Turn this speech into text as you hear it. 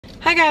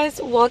Hi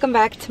guys, welcome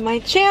back to my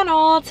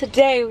channel.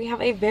 Today we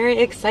have a very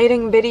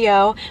exciting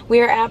video. We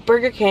are at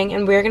Burger King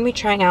and we're gonna be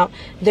trying out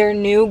their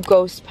new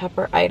ghost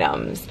pepper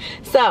items.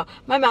 So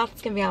my mouth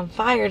is gonna be on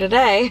fire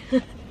today.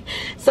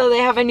 So they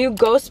have a new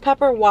ghost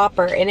pepper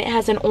whopper and it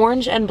has an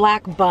orange and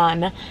black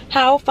bun.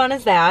 How fun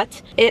is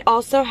that? It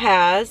also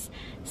has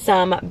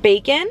some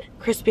bacon,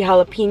 crispy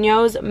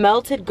jalapenos,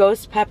 melted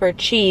ghost pepper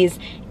cheese,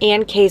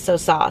 and queso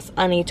sauce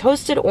on a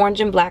toasted orange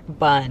and black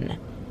bun.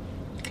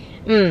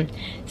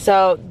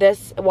 So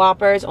this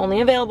Whopper is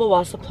only available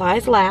while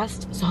supplies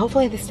last, so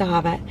hopefully they still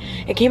have it.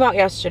 It came out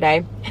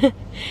yesterday.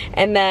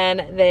 And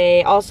then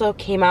they also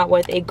came out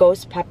with a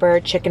ghost pepper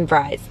chicken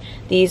fries.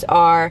 These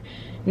are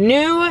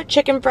new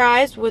chicken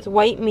fries with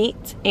white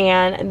meat,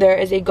 and there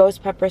is a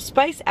ghost pepper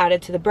spice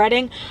added to the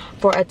breading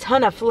for a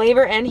ton of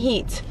flavor and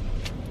heat.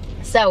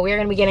 So we're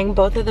gonna be getting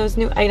both of those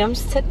new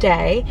items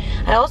today.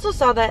 I also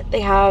saw that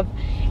they have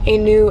a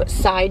new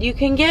side you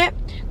can get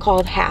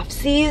called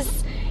half-seas.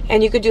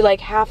 And you could do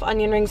like half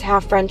onion rings,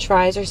 half french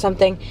fries or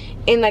something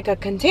in like a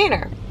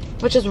container,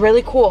 which is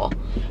really cool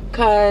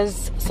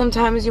because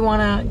sometimes you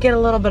want to get a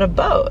little bit of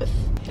both.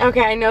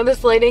 Okay, I know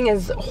this lighting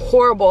is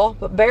horrible,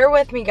 but bear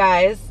with me,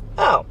 guys.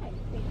 Oh.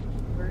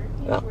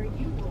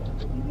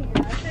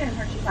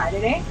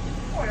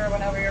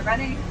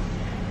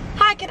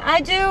 Hi, can I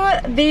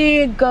do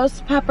the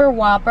ghost pepper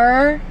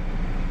Whopper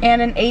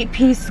and an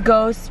 8-piece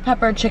ghost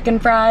pepper chicken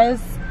fries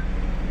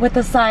with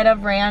a side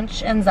of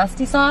ranch and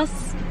zesty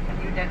sauce?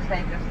 You did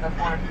say just the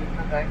 4 piece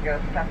of the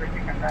ghost pepper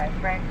chicken fries,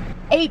 right?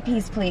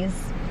 8-piece, please.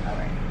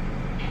 Alright.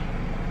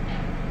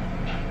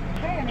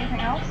 Okay,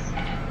 anything else?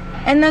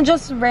 And then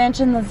just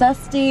ranch and the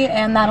zesty,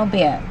 and that'll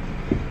be it.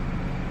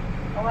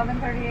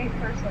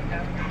 $11.38 first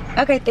window.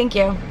 Okay, thank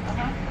you.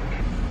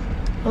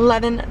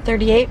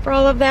 $11.38 for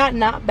all of that.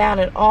 Not bad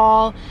at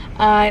all.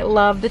 I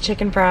love the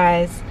chicken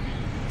fries.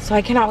 So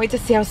I cannot wait to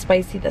see how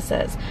spicy this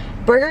is.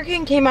 Burger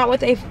King came out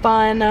with a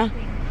fun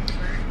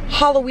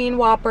Halloween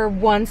Whopper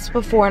once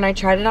before, and I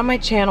tried it on my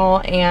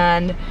channel,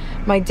 and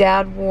my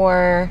dad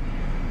wore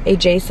a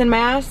Jason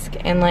mask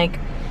and like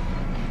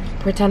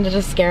pretended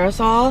to scare us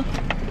all.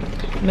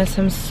 I miss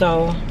him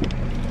so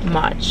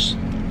much.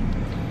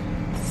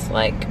 It's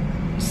like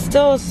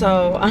still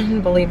so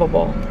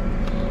unbelievable,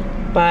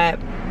 but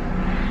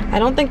I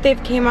don't think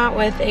they've came out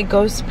with a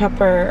ghost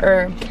pepper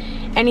or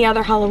any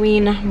other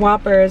Halloween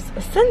Whoppers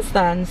since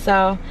then,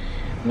 so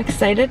I'm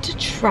excited to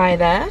try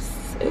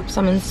this. Oops,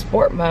 I'm in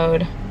sport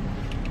mode.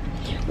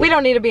 We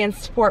don't need to be in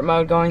sport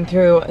mode going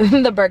through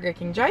the Burger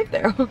King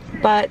drive-thru.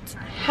 But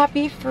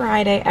happy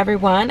Friday,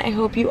 everyone. I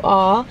hope you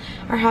all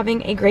are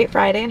having a great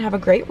Friday and have a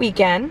great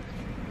weekend.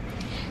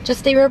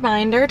 Just a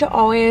reminder to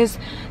always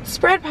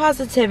spread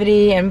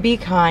positivity and be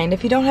kind.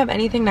 If you don't have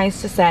anything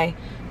nice to say,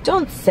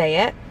 don't say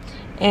it.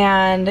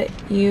 And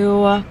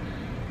you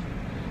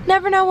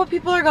never know what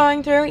people are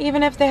going through,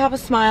 even if they have a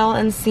smile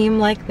and seem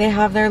like they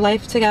have their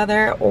life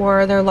together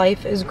or their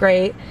life is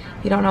great.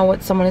 You don't know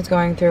what someone is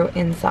going through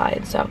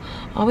inside. So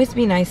always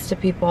be nice to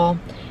people.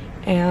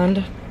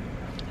 And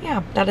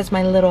yeah, that is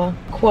my little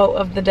quote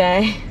of the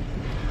day.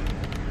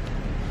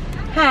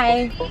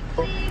 Hi.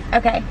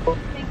 Okay.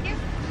 Thank you.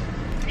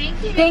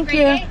 Thank you. Thank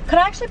you. Could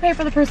I actually pay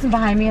for the person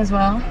behind me as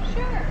well?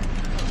 Sure.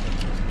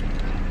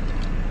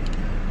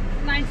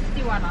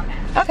 $9.61 on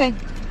that. Okay.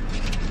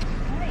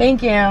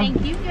 Thank you.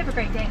 Thank you. You have a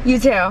great day. You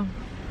too.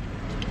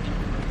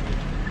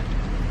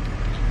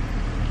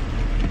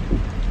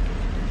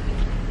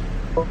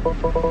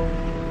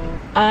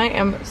 I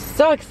am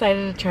so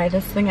excited to try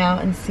this thing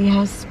out and see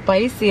how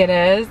spicy it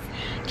is.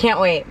 Can't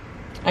wait.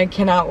 I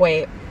cannot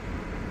wait.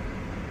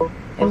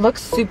 It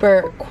looks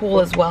super cool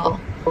as well.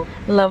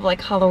 Love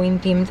like Halloween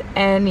themed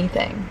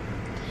anything.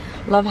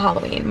 Love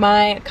Halloween.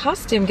 My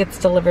costume gets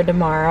delivered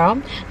tomorrow.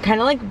 I'm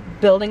kind of like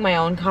building my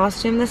own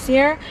costume this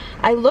year.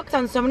 I looked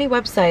on so many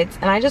websites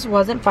and I just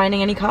wasn't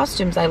finding any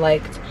costumes I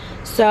liked.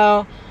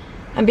 So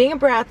I'm being a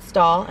Bratz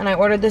doll, and I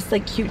ordered this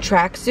like cute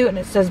tracksuit, and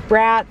it says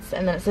Bratz,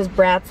 and then it says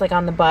Bratz like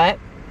on the butt.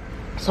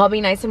 So I'll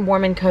be nice and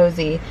warm and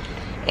cozy.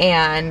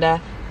 And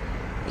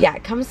yeah,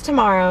 it comes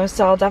tomorrow,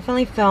 so I'll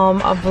definitely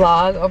film a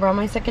vlog over on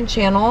my second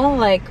channel,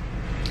 like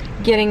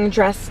getting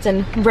dressed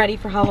and ready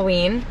for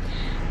Halloween.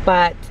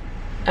 But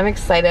I'm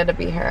excited to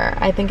be here.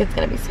 I think it's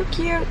gonna be so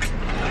cute.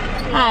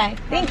 Hi,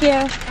 thank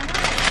you.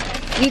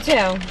 You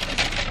too.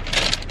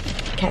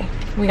 Okay,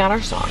 we got our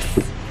sauce.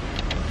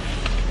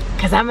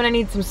 Because I'm gonna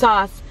need some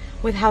sauce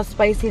with how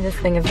spicy this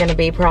thing is gonna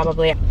be,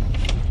 probably.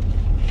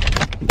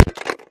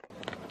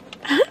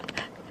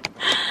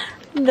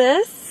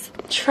 This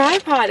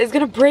tripod is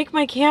gonna break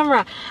my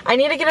camera. I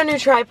need to get a new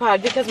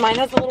tripod because mine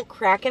has a little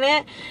crack in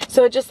it,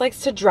 so it just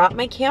likes to drop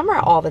my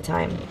camera all the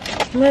time.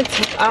 I'm gonna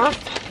take off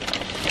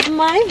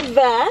my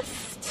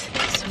vest.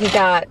 So we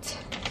got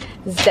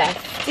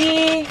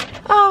zesty.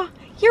 Oh,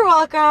 you're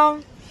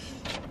welcome.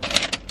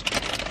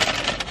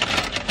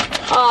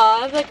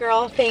 Aw, the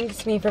girl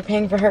thanks me for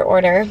paying for her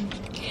order.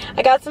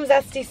 I got some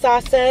zesty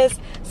sauces,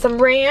 some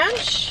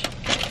ranch.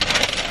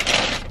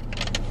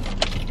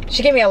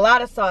 She gave me a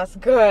lot of sauce,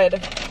 good.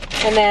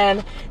 And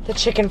then the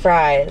chicken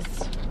fries.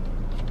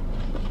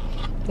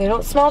 They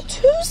don't smell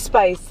too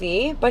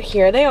spicy, but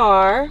here they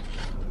are.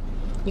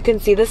 You can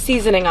see the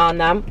seasoning on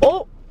them.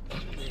 Oh!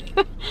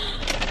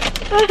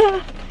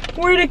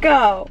 Where'd it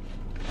go?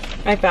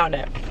 I found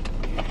it.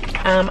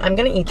 I'm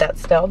gonna eat that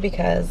still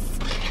because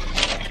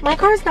my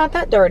car's not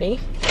that dirty.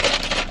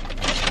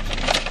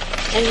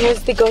 And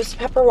here's the ghost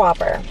pepper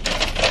whopper.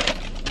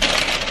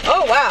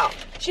 Oh wow,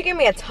 she gave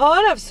me a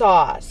ton of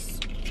sauce.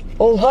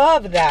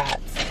 Love that.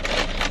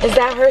 Is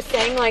that her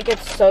saying like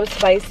it's so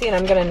spicy and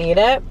I'm gonna need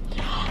it?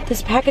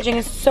 This packaging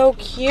is so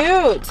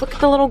cute. Look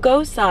at the little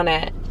ghosts on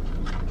it.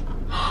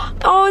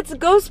 Oh, it's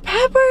ghost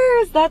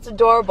peppers. That's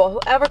adorable.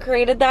 Whoever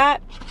created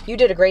that, you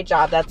did a great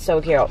job. That's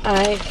so cute.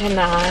 I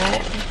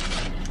cannot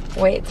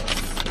wait to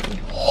see.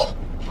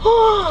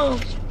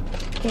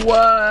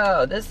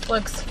 Whoa, this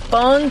looks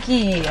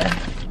funky.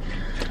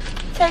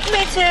 Take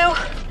me to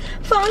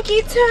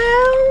Funky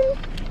Town.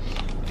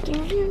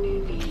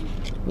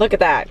 Look at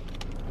that.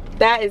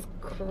 That is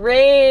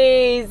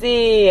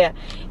crazy.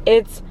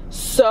 It's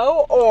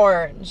so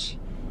orange.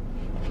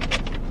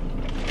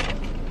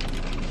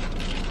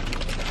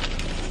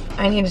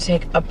 I need to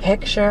take a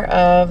picture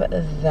of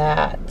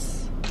that.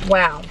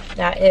 Wow,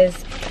 that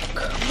is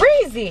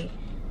crazy.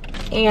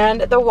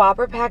 And the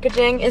Whopper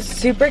packaging is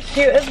super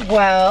cute as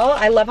well.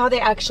 I love how they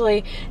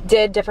actually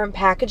did different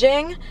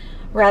packaging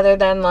rather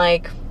than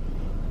like,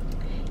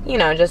 you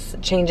know,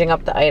 just changing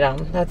up the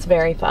item. That's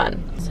very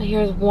fun. So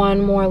here's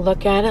one more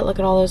look at it. Look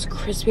at all those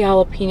crispy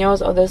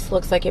jalapenos. Oh, this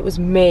looks like it was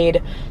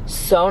made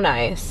so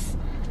nice.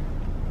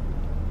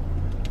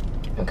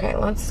 Okay,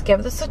 let's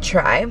give this a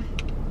try.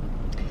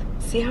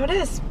 See how it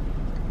is.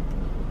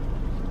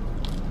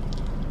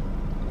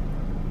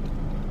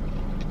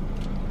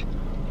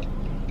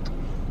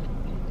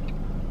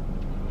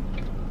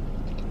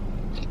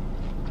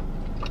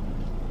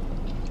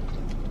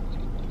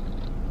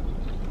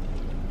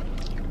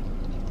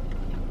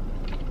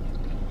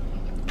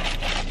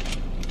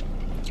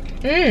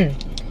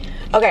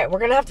 Okay, we're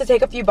gonna have to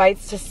take a few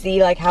bites to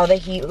see like how the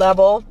heat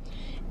level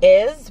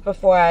is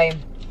before I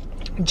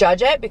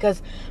judge it,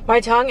 because my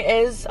tongue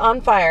is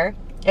on fire.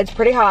 It's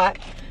pretty hot,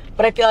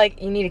 but I feel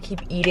like you need to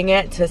keep eating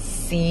it to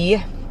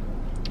see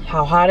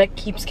how hot it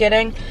keeps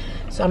getting.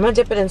 So I'm gonna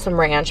dip it in some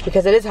ranch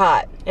because it is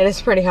hot. It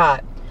is pretty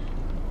hot.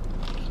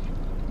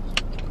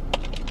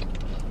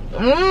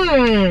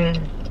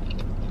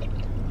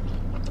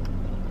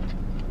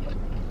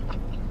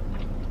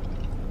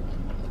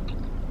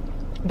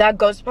 That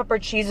ghost pepper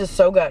cheese is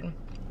so good.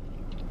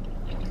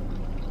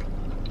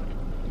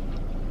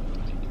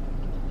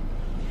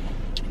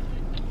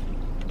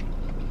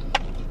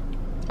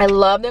 I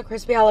love the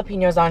crispy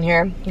jalapenos on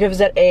here. Gives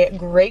it a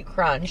great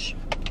crunch.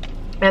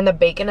 And the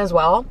bacon as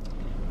well.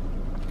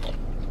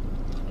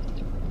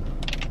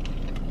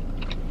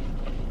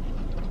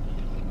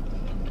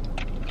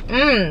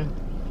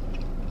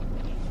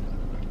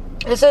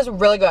 This is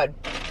really good.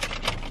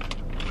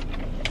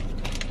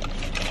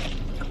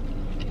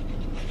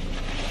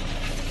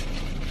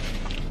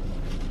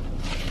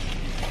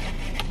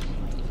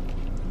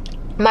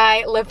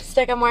 My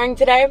lipstick I'm wearing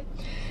today,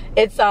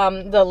 it's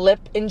the Lip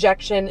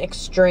Injection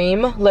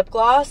Extreme lip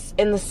gloss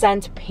in the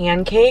scent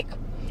Pancake,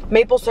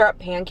 maple syrup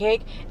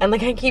pancake, and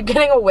like I keep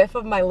getting a whiff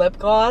of my lip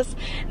gloss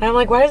and I'm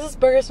like, why does this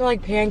burger smell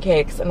like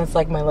pancakes? And it's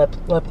like my lip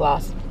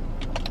gloss.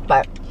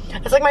 But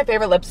it's like my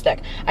favorite lipstick.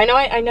 I know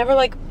I never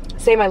like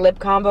say my lip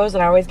combos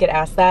and I always get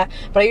asked that,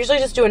 but I usually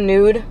just do a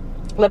nude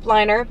lip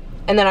liner,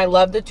 and then I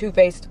love the Too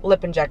Faced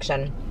Lip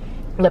Injection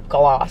lip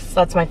gloss.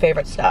 That's my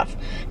favorite stuff.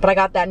 But I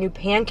got that new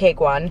pancake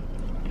one.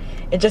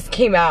 It just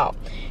came out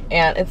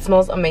and it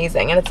smells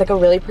amazing, and it's like a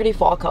really pretty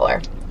fall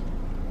color.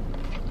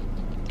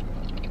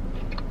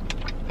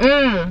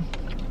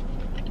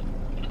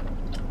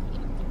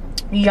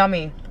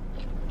 Yummy.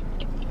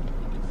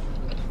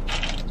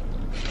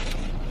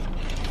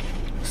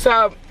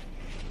 So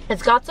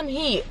it's got some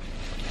heat,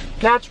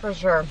 that's for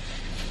sure.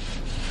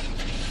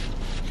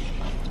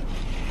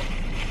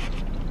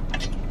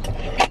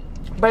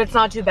 But it's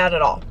not too bad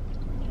at all.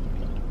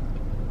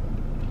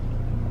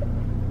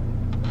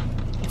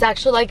 It's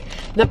actually like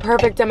the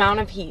perfect amount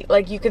of heat.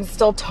 Like you can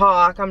still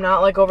talk. I'm not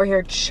like over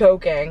here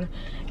choking.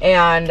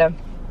 And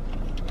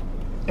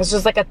it's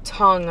just like a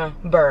tongue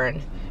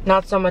burn,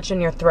 not so much in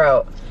your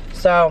throat.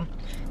 So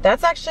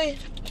that's actually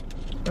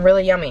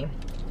really yummy.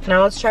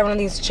 Now let's try one of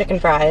these chicken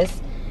fries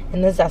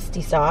in the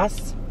zesty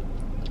sauce.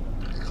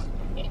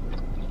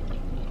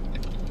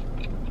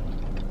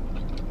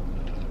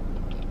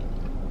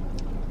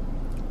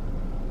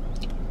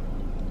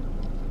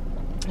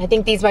 I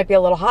think these might be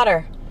a little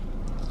hotter.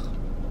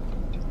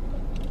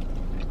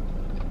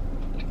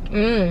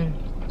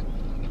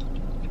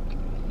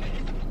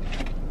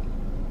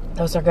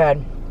 Those are good.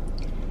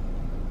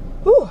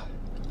 Whew.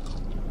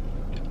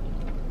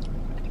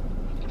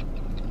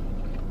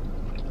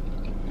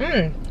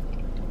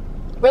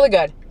 Really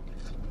good.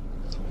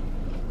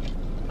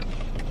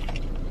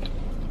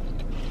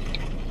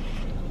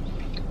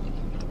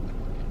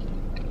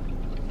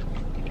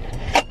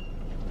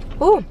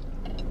 Ooh.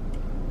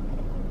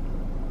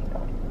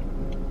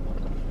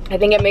 I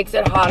think it makes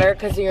it hotter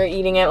because you're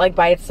eating it like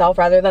by itself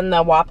rather than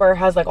the Whopper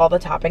has like all the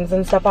toppings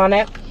and stuff on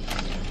it.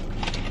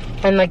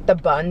 And like the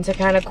bun to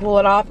kind of cool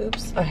it off.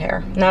 Oops, a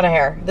hair. Not a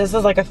hair. This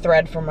is like a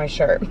thread from my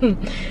shirt.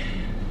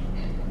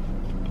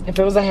 If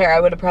it was a hair, I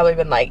would have probably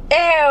been like,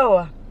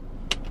 ew!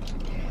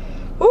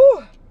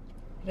 Woo!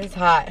 It is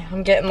hot.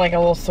 I'm getting like a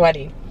little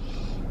sweaty.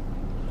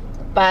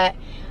 But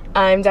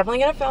I'm definitely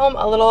gonna film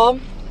a little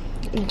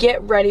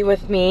get ready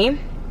with me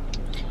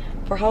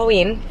for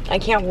Halloween. I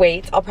can't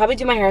wait. I'll probably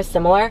do my hair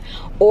similar,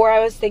 or I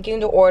was thinking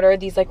to order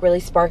these like really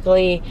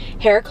sparkly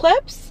hair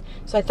clips.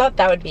 So I thought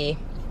that would be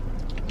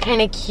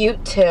kind of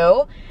cute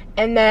too.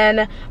 And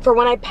then for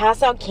when I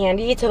pass out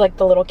candy to like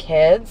the little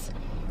kids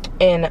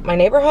in my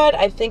neighborhood,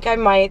 I think I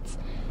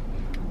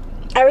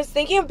was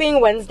thinking of being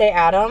Wednesday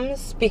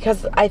Addams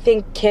because I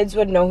think kids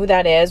would know who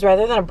that is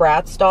rather than a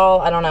Bratz doll.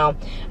 I don't know.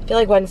 I feel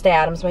like Wednesday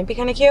Addams might be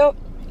kind of cute.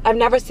 I've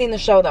never seen the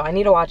show though. I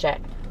need to watch it.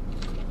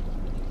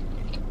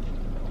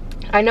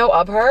 I know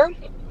of her.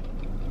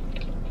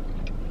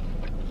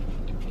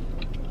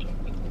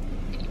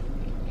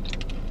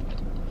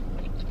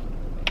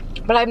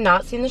 But I've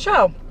not seen the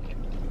show.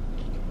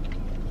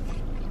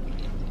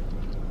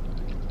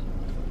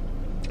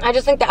 I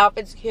just think the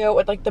outfit's cute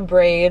with like the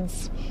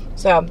braids.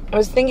 So I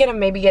was thinking of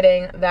maybe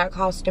getting that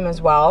costume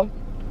as well.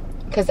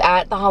 Because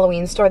at the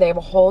Halloween store, they have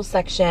a whole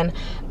section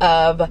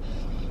of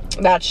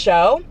that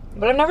show.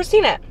 But I've never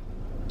seen it.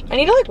 I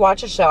need to like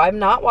watch a show. I've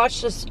not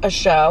watched a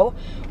show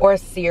or a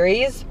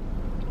series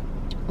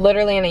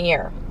literally in a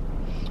year.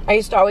 I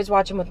used to always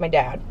watch them with my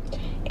dad.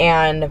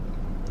 And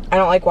I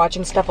don't like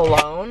watching stuff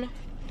alone.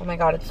 Oh my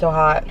god, it's so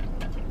hot.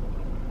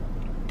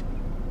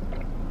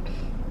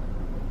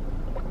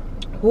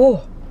 Ooh.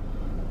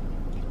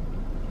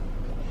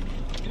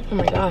 Oh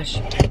my gosh.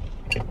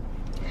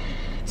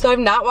 So I've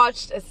not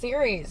watched a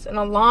series in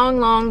a long,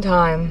 long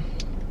time.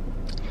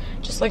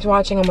 Just liked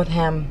watching them with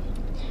him.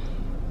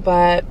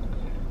 But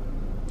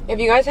if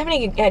you guys have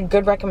any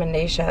good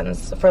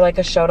recommendations for like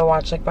a show to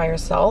watch like by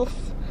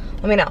yourself,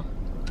 let me know.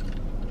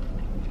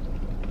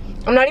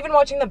 I'm not even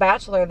watching The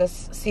Bachelor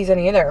this season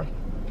either,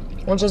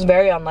 which is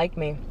very unlike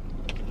me.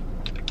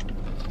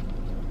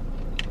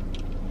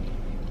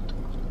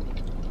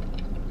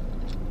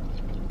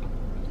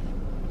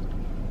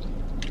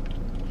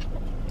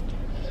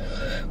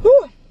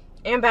 Whew.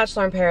 And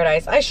Bachelor in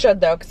Paradise. I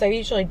should though, because I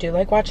usually do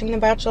like watching The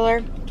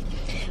Bachelor.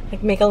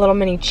 Like make a little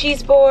mini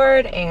cheese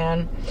board,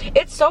 and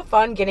it's so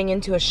fun getting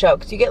into a show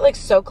because you get like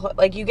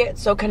you get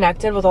so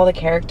connected with all the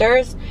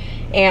characters,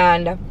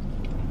 and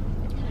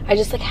I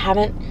just like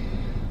haven't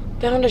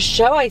found a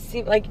show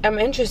I'm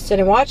interested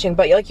in watching.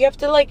 But like you have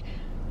to like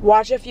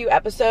watch a few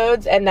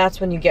episodes and that's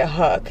when you get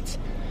hooked.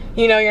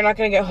 You know, you're not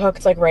gonna get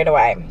hooked like right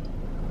away.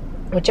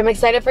 Which I'm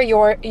excited for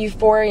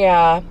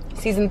Euphoria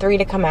season 3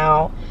 to come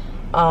out.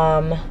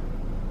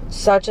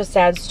 Such a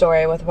sad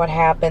story with what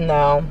happened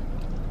though.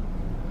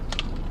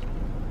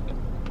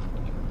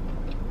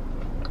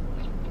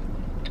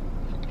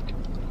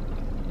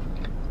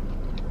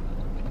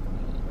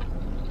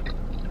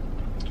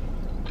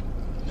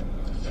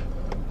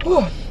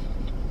 Whew.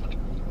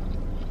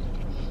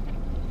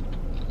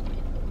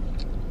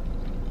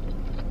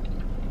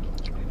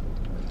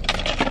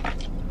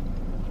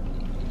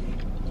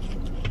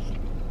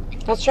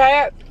 Let's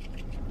try it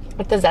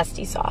with the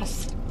zesty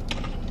sauce.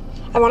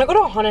 I want to go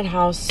to a haunted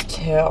house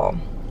too.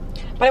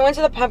 But I went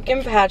to the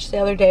pumpkin patch the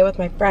other day with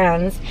my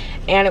friends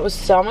and it was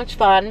so much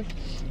fun.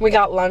 We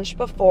got lunch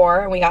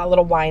before and we got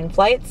little wine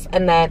flights,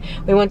 and then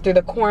we went through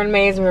the corn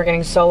maze and we were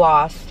getting so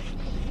lost.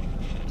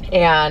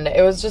 And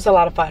it was just a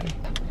lot of fun.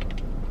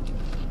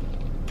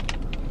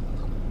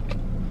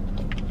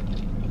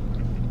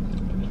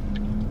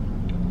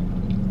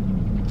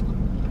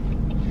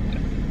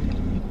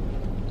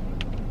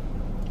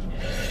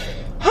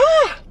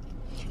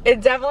 It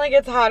definitely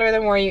gets hotter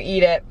the more you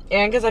eat it.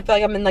 And because I feel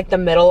like I'm in like the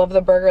middle of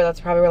the burger, that's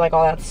probably where like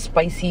all that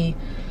spicy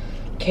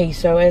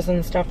queso is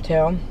and stuff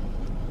too.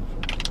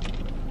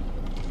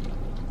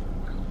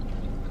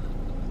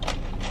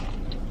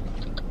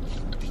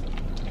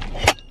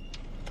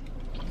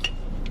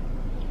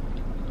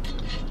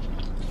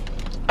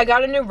 I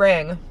got a new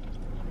ring.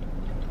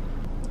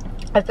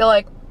 I feel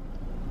like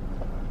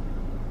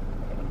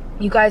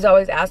you guys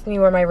always ask me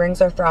where my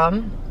rings are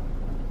from.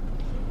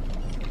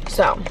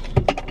 So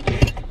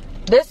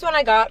this one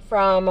I got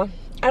from,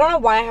 I don't know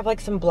why I have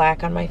like some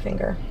black on my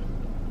finger.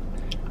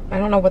 I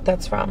don't know what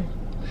that's from.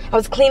 I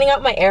was cleaning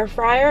out my air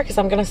fryer because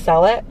I'm gonna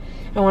sell it.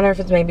 I wonder if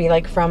it's maybe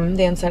like from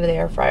the inside of the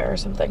air fryer or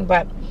something.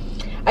 But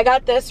I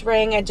got this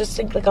ring at just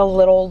like a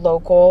little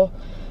local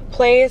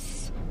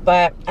place,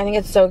 but I think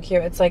it's so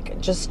cute. It's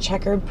like just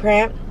checkered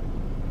print.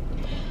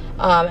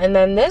 And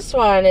then this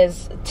one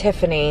is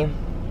Tiffany.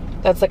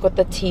 That's like what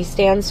the T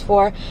stands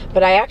for.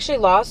 But I actually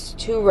lost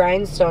 2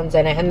 rhinestones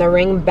in it and the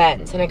ring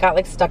bent and it got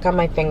like stuck on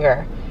my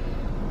finger.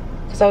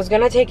 So I was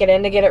gonna take it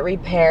in to get it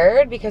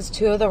repaired because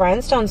 2 of the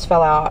rhinestones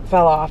fell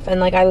off. And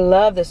like I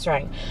love this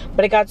ring.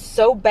 But it got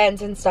so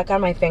bent and stuck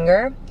on my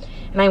finger.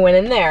 And I went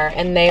in there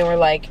and they were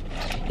like,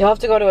 you'll have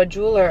to go to a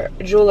jeweler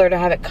to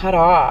have it cut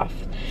off.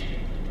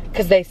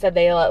 because they said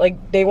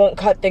they won't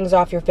cut things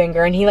off your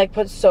finger, and he like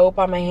put soap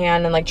on my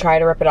hand and like tried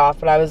to rip it off,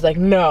 but I was like,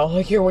 no,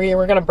 like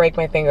we're gonna break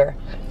my finger.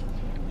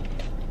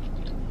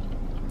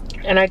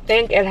 And I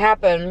think it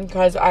happened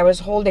because I was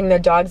holding the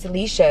dog's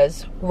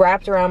leashes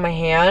wrapped around my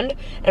hand,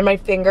 and my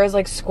fingers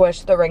like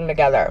squished the ring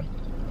together.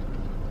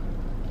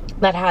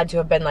 That had to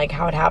have been like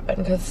how it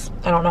happened, because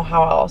I don't know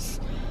how else.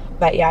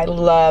 But yeah, I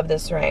love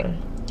this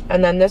ring.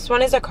 And then this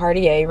one is a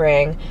Cartier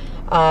ring.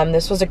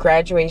 This was a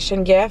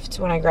graduation gift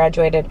when I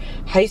graduated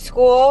high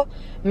school.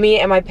 Me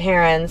and my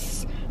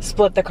parents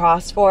split the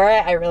cost for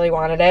it. I really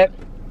wanted it,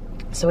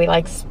 so we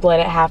like split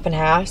it half and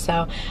half.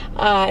 So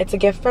it's a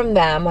gift from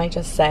them, I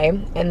just say.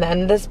 And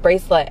then this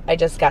bracelet I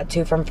just got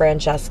 2 from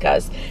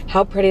Francesca's.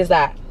 How pretty is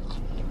that?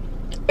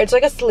 It's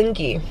like a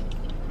slinky.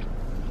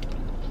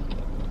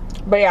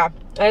 But yeah,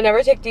 I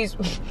never take these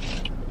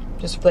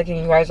just flicking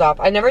you guys off.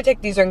 I never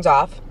take these rings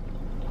off.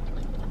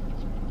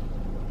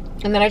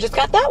 And then I just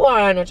got that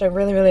one, which I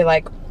really, really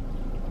like.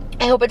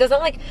 I hope it doesn't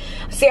like,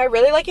 see, I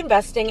really like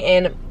investing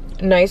in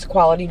nice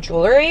quality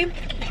jewelry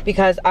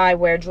because I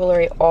wear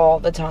jewelry all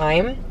the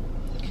time.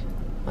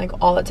 Like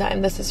all the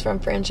time. This is from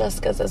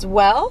Francesca's as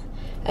well.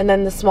 And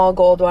then the small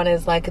gold one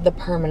is like the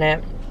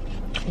permanent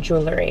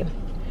jewelry.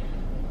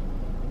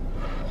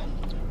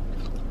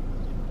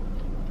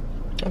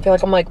 I feel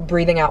like I'm like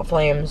breathing out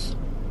flames.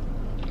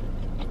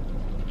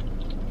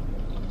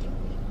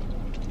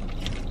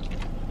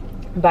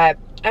 But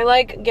I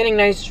like getting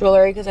nice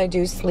jewelry because I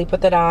do sleep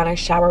with it on. I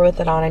shower with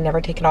it on. I never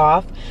take it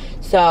off.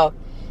 So,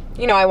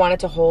 you know, I want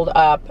it to hold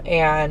up.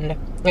 And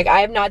like,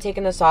 I have not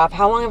taken this off.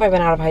 How long have I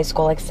been out of high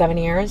school? Like 7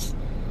 years?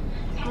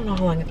 I don't know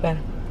how long it's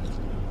been.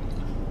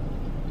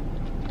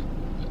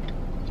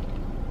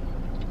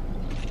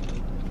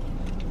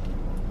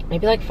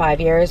 Maybe like 5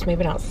 years.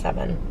 Maybe not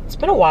 7. It's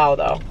been a while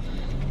though.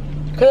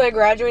 Because I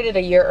graduated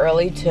a year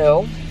early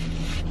too.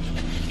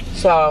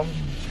 So.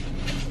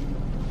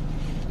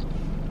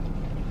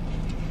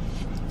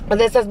 But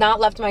this has not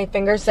left my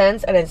finger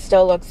since, and it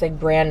still looks like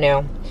brand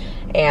new.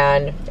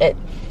 And it,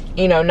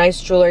 you know,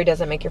 nice jewelry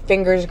doesn't make your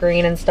fingers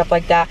green and stuff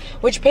like that.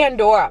 Which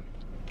Pandora,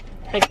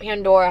 like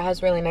Pandora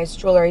has really nice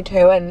jewelry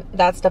too, and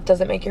that stuff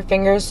doesn't make your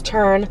fingers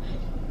turn.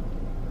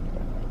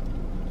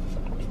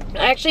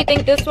 I actually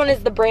think this one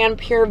is the brand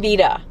Pure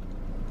Vita.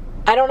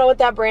 I don't know what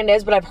that brand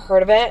is, but I've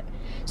heard of it.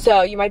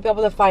 So you might be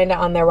able to find it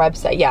on their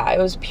website. Yeah, it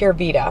was Pure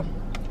Vita.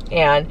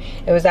 And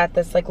it was at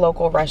this like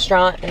local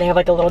restaurant, and they have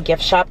like a little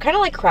gift shop, kind of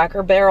like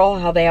Cracker Barrel,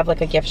 how they have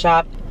like a gift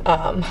shop.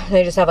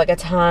 They just have like a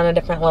ton of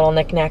different little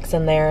knickknacks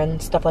in there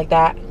and stuff like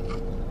that.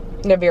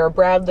 Vera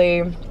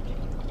Bradley,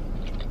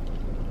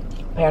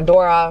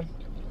 Pandora,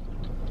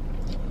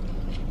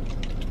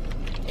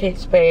 Kate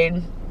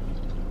Spade,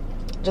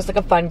 just like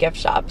a fun gift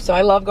shop. So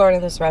I love going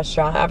to this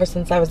restaurant ever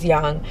since I was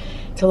young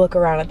to look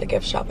around at the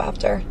gift shop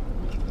after.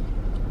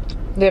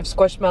 They have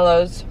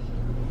Squishmallows.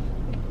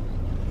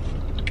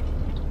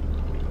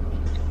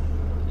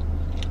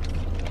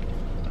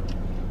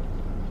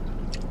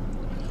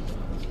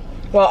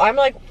 Well, I'm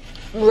like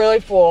really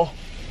full.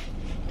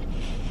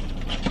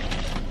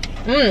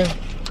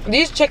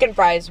 These chicken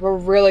fries were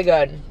really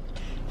good.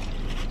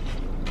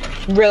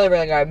 Really,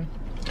 really good.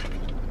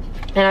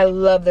 And I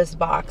love this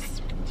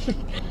box.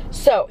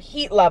 So,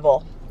 heat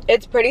level.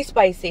 It's pretty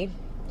spicy,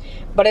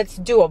 but it's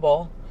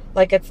doable.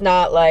 Like, it's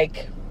not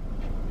like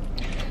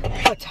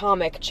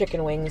atomic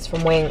chicken wings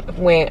from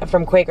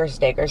from Quaker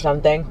Steak or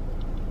something.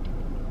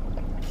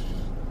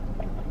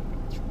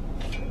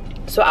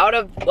 So out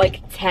of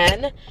like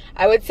 10,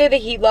 I would say the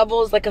heat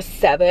level is like a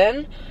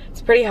 7.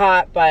 It's pretty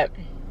hot, but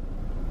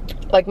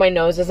like my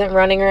nose isn't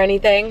running or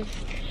anything.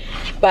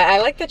 But I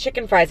like the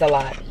chicken fries a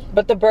lot.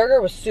 But the burger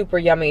was super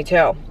yummy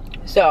too.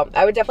 So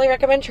I would definitely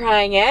recommend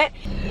trying it.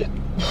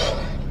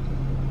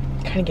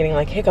 Kind of getting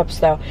like hiccups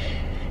though.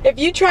 If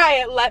you try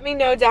it, let me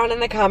know down in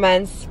the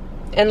comments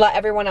and let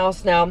everyone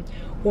else know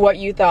what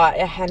you thought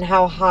and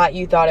how hot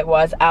you thought it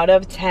was out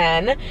of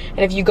 10. And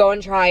if you go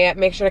and try it,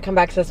 make sure to come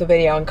back to this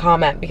video and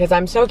comment, because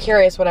I'm so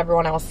curious what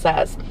everyone else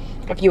says.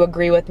 If you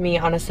agree with me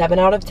on a 7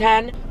 out of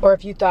 10, or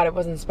if you thought it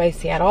wasn't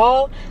spicy at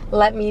all,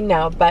 let me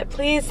know. But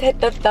please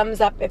hit the thumbs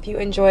up if you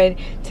enjoyed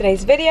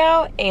today's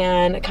video,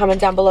 and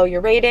comment down below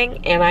your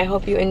rating. And I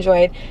hope you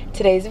enjoyed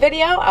today's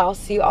video. I'll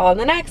see you all in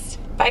the next.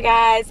 Bye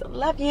guys,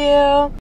 love you.